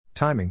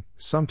Timing,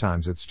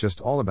 sometimes it's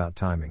just all about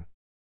timing.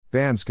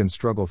 Bands can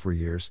struggle for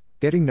years,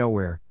 getting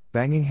nowhere,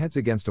 banging heads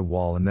against a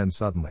wall, and then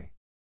suddenly,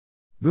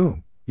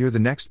 boom, you're the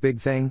next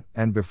big thing,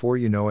 and before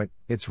you know it,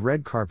 it's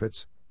red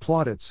carpets,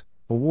 plaudits,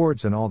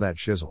 awards and all that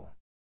shizzle.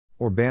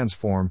 Or bands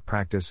form,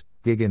 practice,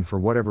 gig in for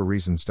whatever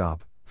reason,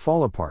 stop,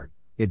 fall apart,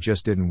 it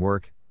just didn't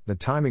work, the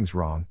timing's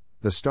wrong,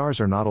 the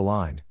stars are not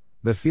aligned,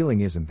 the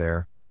feeling isn't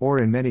there, or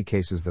in many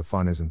cases the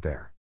fun isn't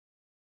there.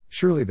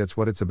 Surely that's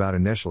what it's about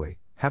initially,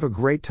 have a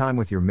great time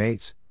with your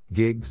mates,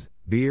 gigs,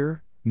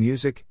 beer,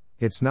 music,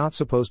 it's not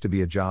supposed to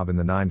be a job in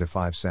the 9 to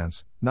 5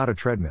 sense, not a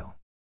treadmill.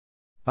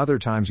 Other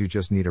times you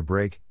just need a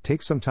break,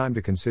 take some time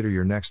to consider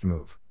your next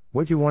move,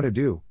 what you want to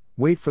do,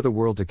 wait for the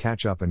world to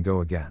catch up and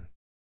go again.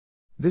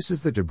 This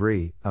is The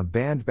Debris, a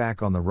band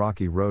back on the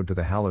rocky road to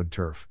the hallowed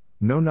turf,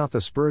 no, not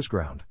the Spurs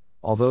ground,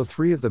 although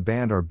 3 of the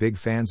band are big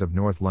fans of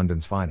North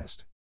London's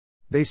finest.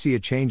 They see a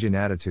change in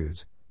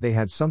attitudes, they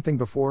had something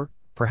before,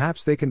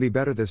 perhaps they can be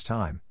better this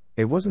time.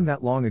 It wasn't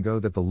that long ago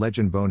that the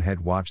legend Bonehead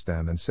watched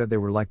them and said they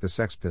were like the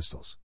Sex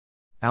Pistols.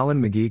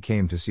 Alan McGee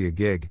came to see a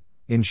gig,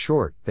 in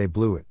short, they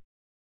blew it.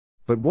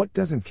 But what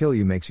doesn't kill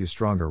you makes you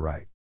stronger,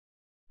 right?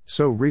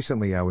 So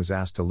recently I was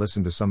asked to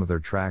listen to some of their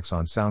tracks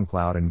on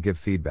SoundCloud and give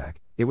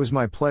feedback. It was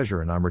my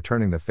pleasure and I'm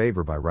returning the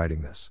favor by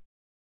writing this.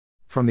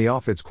 From the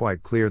off it's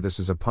quite clear this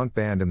is a punk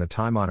band in the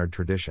time-honored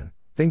tradition,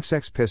 think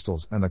Sex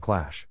Pistols and The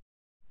Clash.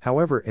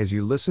 However, as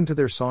you listen to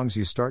their songs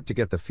you start to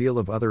get the feel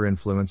of other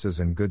influences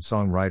and good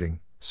songwriting.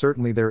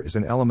 Certainly there is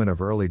an element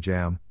of early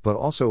Jam, but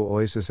also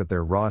Oasis at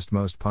their rawest,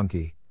 most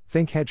punky,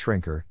 think Head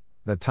Shrinker,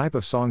 the type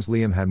of songs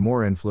Liam had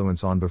more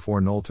influence on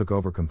before Noel took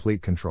over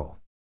complete control.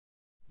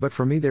 But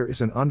for me there is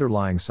an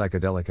underlying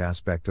psychedelic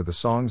aspect to the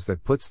songs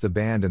that puts the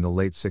band in the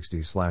late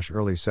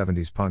 60s/early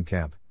 70s punk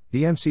camp,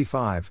 the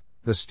MC5,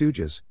 the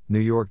Stooges, New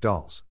York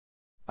Dolls.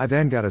 I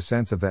then got a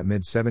sense of that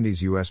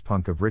mid-70s US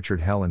punk of Richard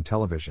Hell and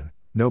Television,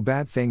 no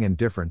bad thing and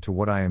different to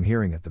what I am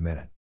hearing at the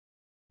minute.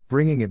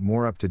 Bringing it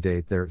more up to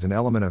date, there's an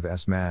element of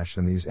smash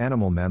and these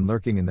Animal Men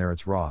lurking in there.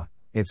 It's raw,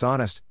 it's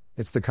honest,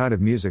 it's the kind of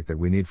music that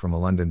we need from a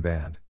London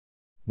band.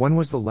 When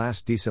was the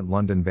last decent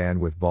London band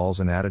with balls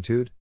and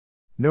attitude?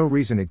 No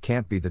reason it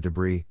can't be The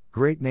Debris,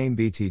 great name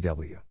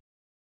BTW.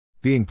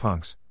 Being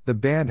punks, the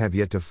band have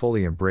yet to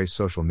fully embrace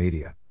social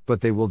media,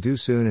 but they will do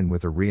soon, and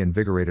with a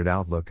reinvigorated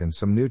outlook and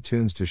some new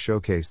tunes to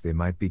showcase they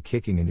might be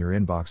kicking in your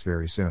inbox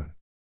very soon.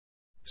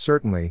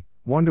 Certainly,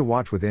 one to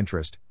watch with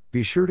interest.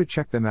 Be sure to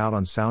check them out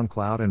on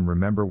SoundCloud and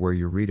remember where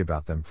you read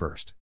about them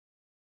first.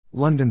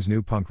 London's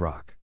new punk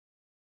rock.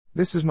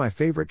 This is my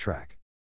favorite track.